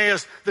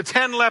Bartimaeus, the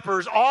 10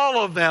 lepers,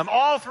 all of them,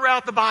 all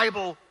throughout the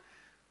Bible,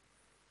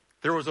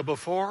 there was a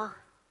before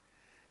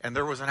and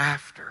there was an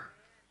after.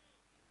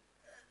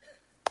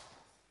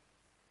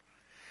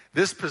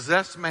 This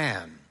possessed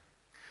man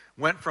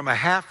went from a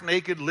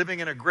half-naked, living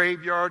in a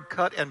graveyard,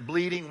 cut and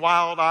bleeding,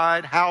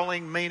 wild-eyed,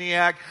 howling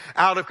maniac,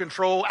 out of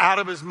control, out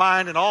of his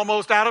mind, and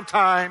almost out of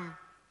time,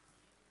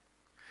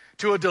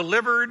 to a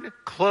delivered,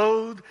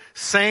 clothed,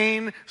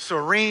 sane,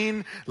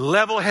 serene,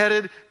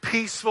 level-headed,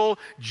 peaceful,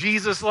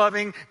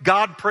 Jesus-loving,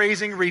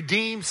 God-praising,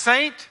 redeemed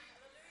saint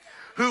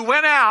who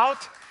went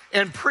out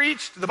and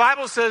preached, the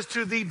Bible says,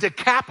 to the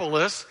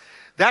Decapolis.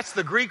 That's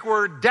the Greek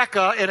word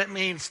deca, and it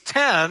means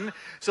 10.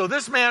 So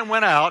this man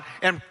went out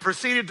and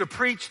proceeded to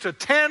preach to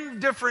 10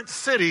 different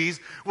cities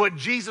what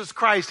Jesus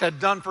Christ had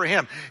done for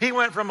him. He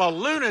went from a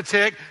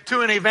lunatic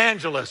to an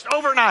evangelist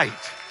overnight.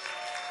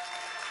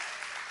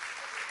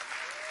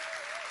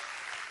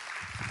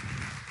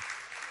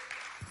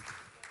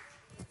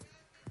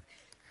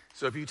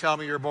 So if you tell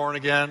me you're born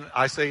again,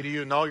 I say to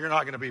you, no, you're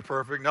not going to be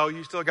perfect. No,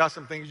 you still got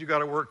some things you got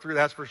to work through,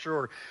 that's for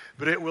sure.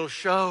 But it will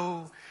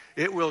show.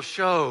 It will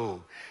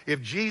show.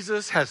 If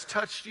Jesus has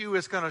touched you,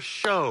 it's going to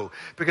show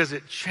because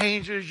it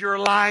changes your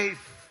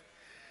life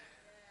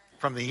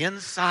from the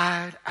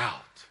inside out.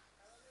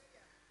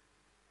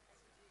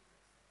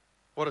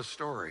 What a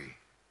story.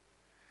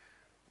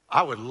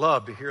 I would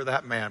love to hear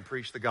that man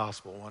preach the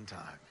gospel one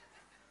time.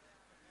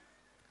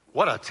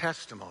 What a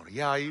testimony.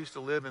 Yeah, I used to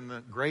live in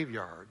the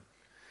graveyard.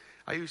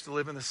 I used to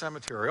live in the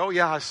cemetery. Oh,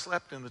 yeah, I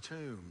slept in the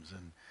tombs,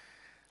 and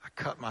I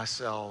cut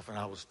myself, and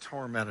I was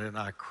tormented, and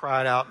I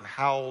cried out and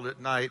howled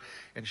at night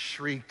and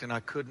shrieked, and I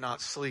could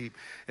not sleep.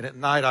 And at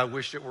night, I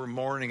wished it were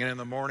morning, and in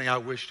the morning, I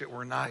wished it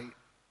were night.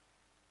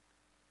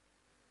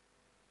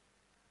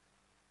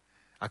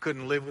 I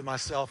couldn't live with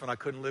myself, and I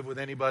couldn't live with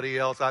anybody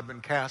else. I'd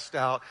been cast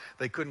out.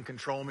 They couldn't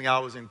control me. I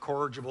was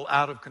incorrigible,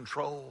 out of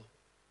control.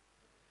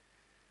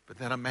 But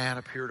then a man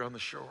appeared on the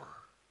shore,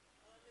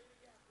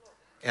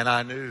 and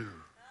I knew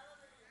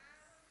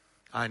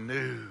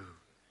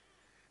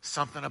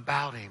something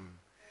about him.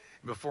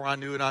 Before I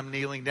knew it, I'm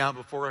kneeling down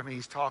before him.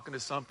 He's talking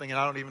to something, and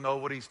I don't even know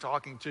what he's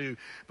talking to.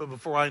 But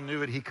before I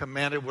knew it, he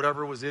commanded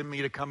whatever was in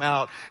me to come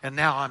out. And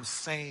now I'm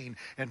sane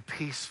and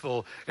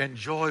peaceful and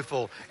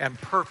joyful and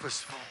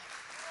purposeful.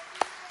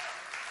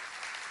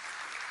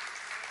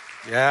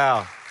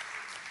 Yeah.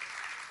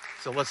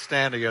 So let's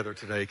stand together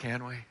today,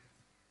 can we?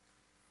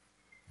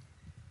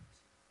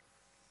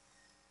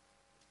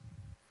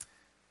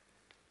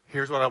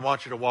 Here's what I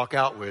want you to walk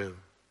out with.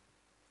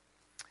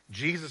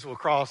 Jesus will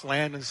cross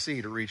land and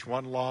sea to reach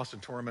one lost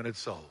and tormented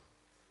soul.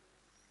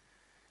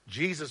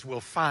 Jesus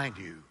will find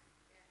you.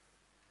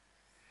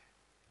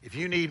 If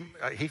you need,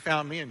 he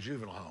found me in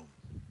juvenile home,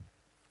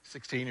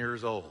 16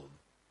 years old,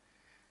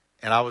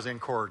 and I was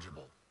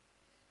incorrigible.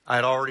 I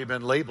had already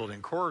been labeled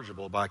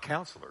incorrigible by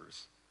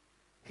counselors.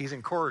 He's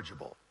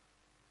incorrigible.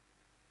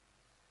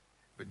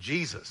 But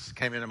Jesus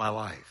came into my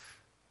life,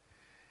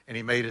 and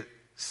he made it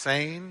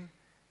sane,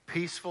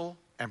 peaceful,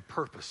 and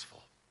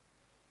purposeful.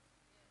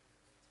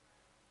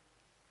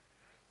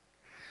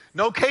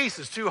 No case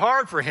is too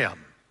hard for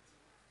him.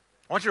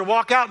 I want you to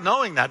walk out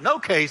knowing that. No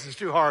case is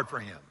too hard for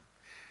him.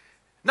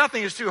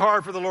 Nothing is too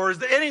hard for the Lord. Is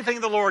there anything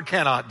the Lord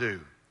cannot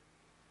do?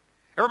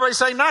 Everybody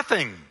say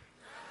nothing.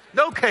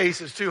 No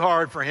case is too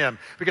hard for him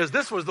because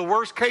this was the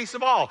worst case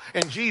of all,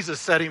 and Jesus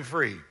set him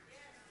free.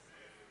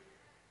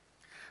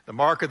 The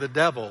mark of the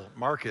devil,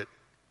 mark it,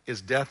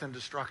 is death and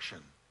destruction.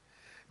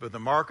 But the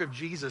mark of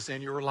Jesus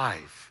in your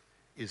life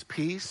is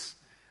peace,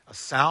 a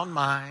sound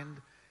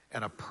mind,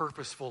 and a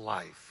purposeful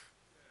life.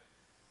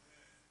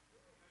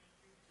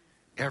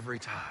 Every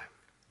time.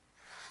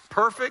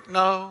 Perfect?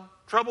 No.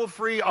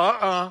 Trouble-free?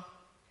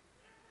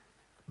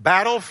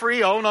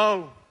 Battle-free? Oh,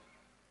 no.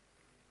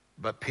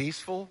 But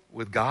peaceful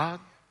with God?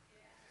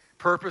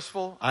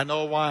 Purposeful? I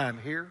know why I'm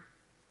here.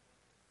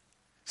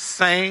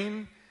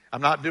 Sane?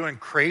 I'm not doing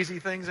crazy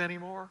things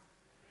anymore.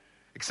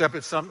 Except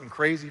it's something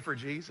crazy for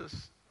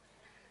Jesus.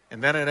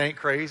 And then it ain't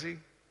crazy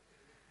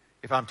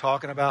if I'm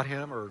talking about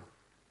him or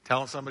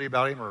telling somebody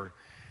about him or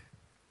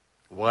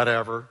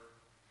whatever.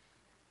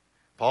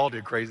 Paul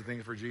did crazy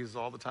things for Jesus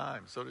all the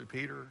time. So did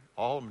Peter.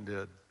 All of them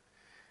did.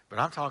 But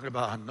I'm talking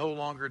about I'm no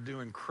longer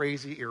doing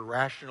crazy,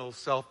 irrational,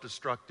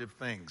 self-destructive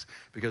things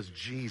because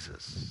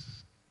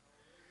Jesus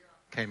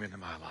came into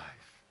my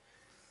life.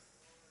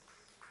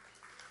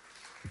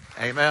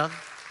 Amen.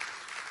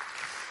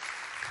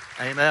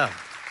 Amen.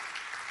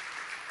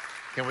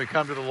 Can we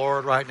come to the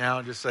Lord right now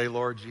and just say,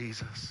 Lord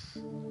Jesus,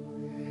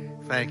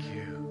 thank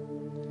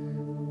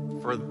you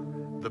for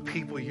the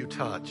people you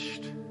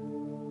touched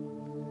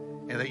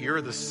and that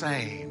you're the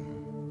same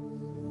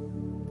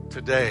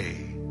today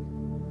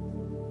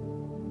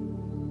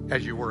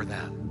as you were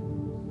then.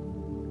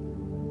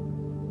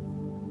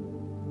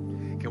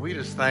 Can we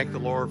just thank the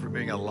Lord for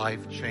being a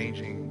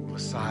life-changing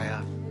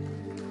Messiah?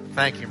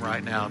 Thank Him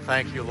right now.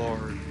 Thank you,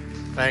 Lord.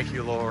 Thank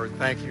you, Lord.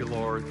 Thank you,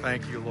 Lord.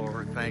 Thank you,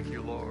 Lord. Thank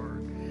you,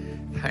 Lord.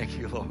 Thank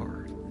you,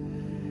 Lord.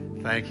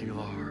 Thank you,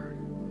 Lord.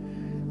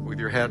 With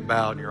your head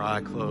bowed and your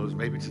eye closed,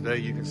 maybe today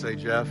you can say,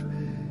 Jeff,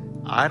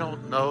 I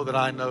don't know that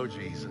I know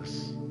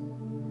Jesus.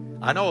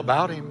 I know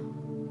about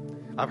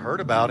Him. I've heard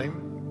about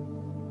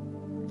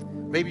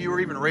Him. Maybe you were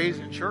even raised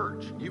in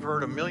church. You've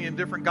heard a million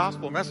different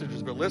gospel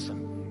messages, but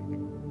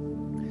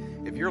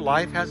listen, if your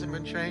life hasn't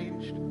been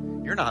changed,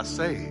 you're not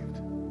saved.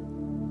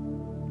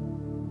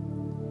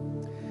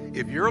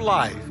 If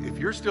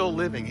you're still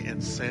living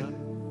in sin,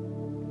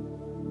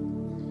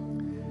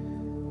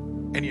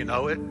 and you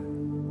know it,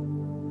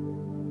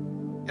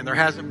 and there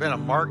hasn't been a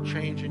marked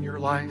change in your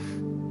life,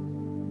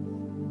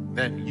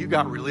 then you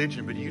got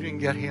religion, but you didn't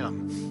get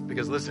Him.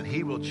 Because listen,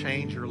 He will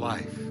change your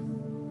life.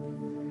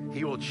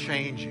 He will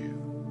change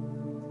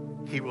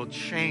you. He will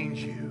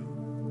change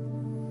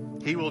you.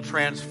 He will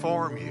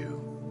transform you.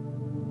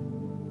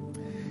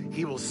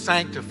 He will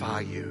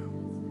sanctify you.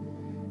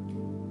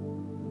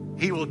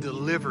 He will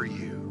deliver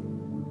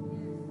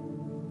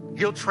you.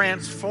 He'll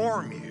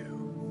transform you.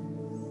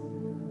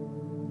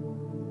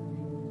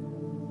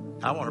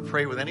 I want to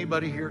pray with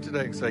anybody here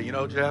today and say, you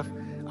know, Jeff,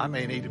 I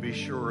may need to be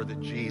sure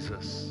that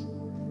Jesus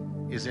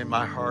is in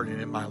my heart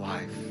and in my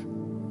life.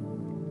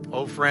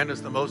 Oh, friend,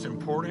 it's the most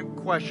important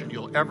question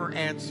you'll ever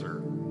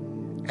answer.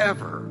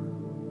 Ever.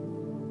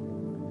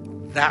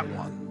 That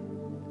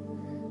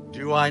one.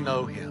 Do I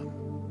know Him?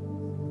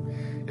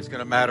 It's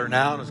going to matter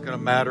now, and it's going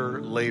to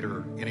matter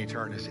later in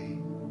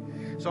eternity.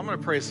 So I'm going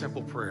to pray a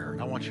simple prayer,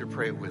 and I want you to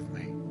pray it with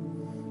me.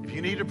 If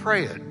you need to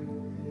pray it,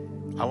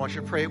 I want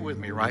you to pray it with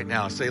me right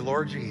now. Say,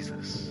 Lord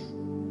Jesus,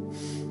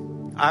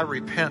 I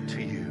repent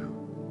to you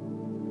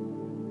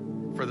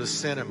for the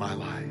sin in my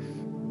life.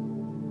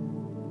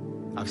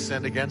 I've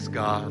sinned against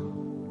God,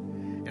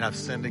 and I've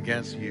sinned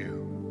against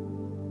you.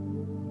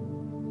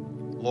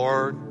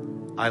 Lord,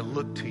 I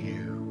look to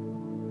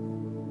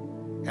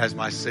you as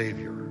my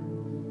Savior.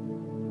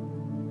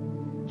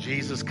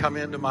 Jesus, come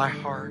into my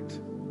heart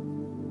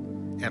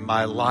and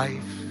my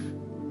life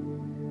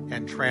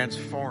and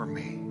transform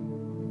me.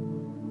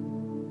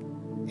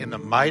 In the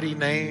mighty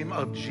name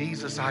of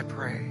Jesus, I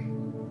pray.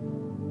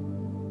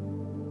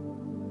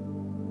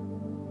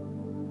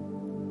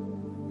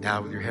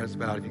 Now, with your heads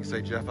bowed, if you can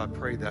say, Jeff, I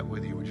prayed that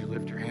with you, would you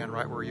lift your hand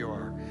right where you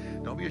are?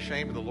 Don't be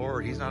ashamed of the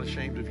Lord. He's not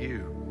ashamed of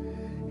you.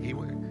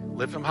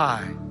 Lift Him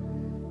high.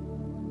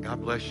 God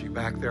bless you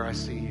back there. I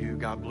see you.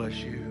 God bless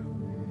you.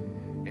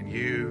 And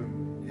you,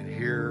 and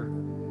here,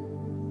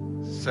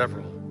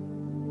 several,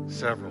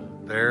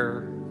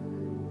 there,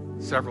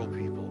 several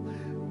people.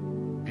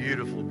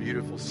 Beautiful,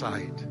 beautiful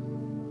sight.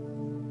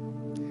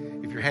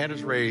 If your hand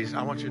is raised,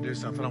 I want you to do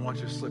something. I want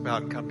you to slip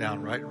out and come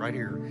down right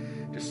here.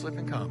 Just slip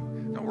and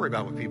come. Don't worry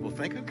about what people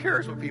think. Who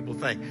cares what people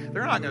think?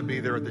 They're not going to be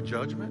there at the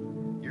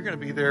judgment. You're going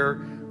to be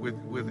there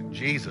with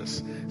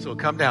Jesus. So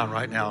come down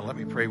right now and let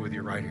me pray with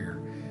you right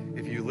here.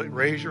 If you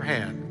raise your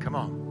hand, come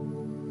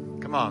on.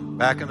 Come on,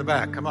 back in the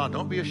back. Come on,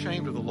 don't be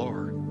ashamed of the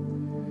Lord.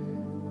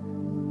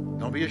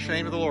 Don't be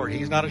ashamed of the Lord.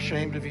 He's not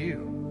ashamed of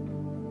you.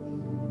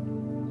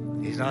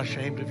 He's not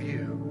ashamed of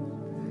you.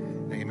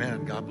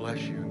 Amen. God bless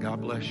you. And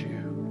God bless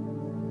you.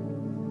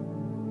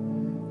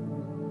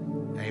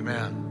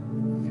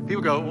 Amen.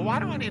 People go, well, why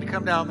do I need to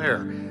come down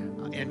there?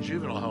 In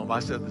juvenile home,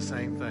 I said the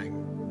same thing.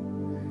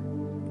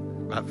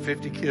 About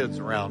 50 kids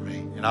around me,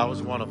 and I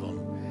was one of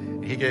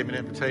them. He gave me an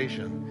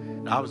invitation,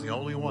 and I was the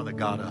only one that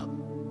got up.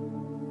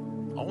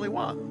 Only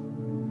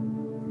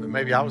one. But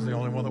maybe I was the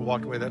only one that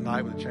walked away that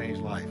night with a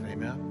changed life.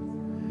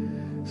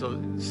 Amen.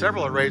 So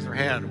several have raised their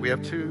hand. We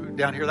have two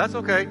down here. That's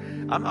okay.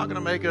 I'm not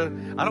going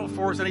to I don't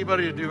force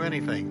anybody to do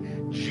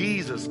anything.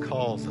 Jesus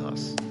calls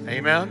us.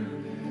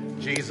 Amen?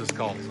 Jesus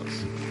calls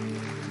us.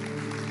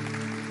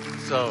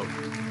 So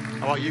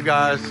I want you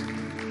guys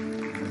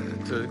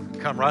to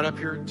come right up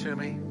here to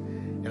me.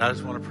 And I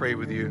just want to pray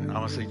with you. And I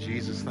want to say,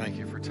 Jesus, thank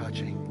you for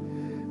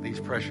touching these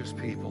precious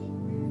people.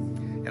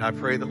 And I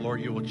pray that,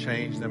 Lord, you will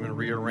change them and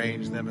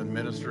rearrange them and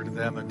minister to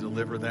them and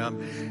deliver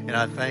them. And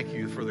I thank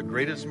you for the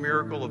greatest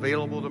miracle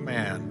available to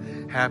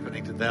man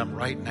happening to them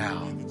right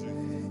now.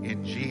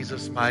 In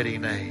Jesus' mighty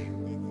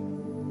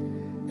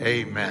name.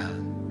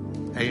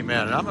 Amen.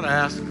 Amen. And I'm going to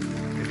ask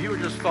if you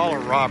would just follow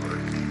Robert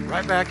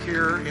right back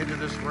here into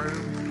this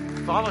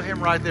room. Follow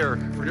him right there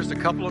for just a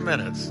couple of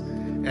minutes.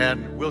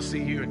 And we'll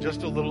see you in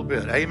just a little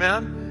bit.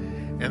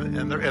 Amen.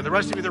 And the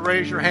rest of you that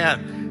raise your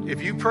hand,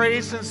 if you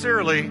pray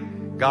sincerely,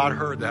 God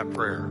heard that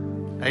prayer.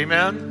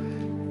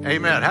 Amen?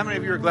 Amen. How many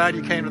of you are glad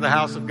you came to the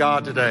house of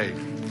God today?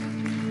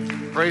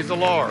 Praise the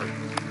Lord.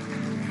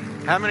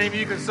 How many of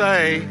you can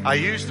say, I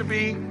used to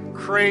be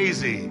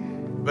crazy,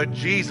 but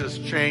Jesus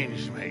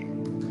changed me?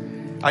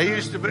 I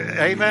used to be,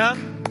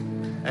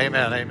 amen?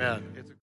 Amen, amen.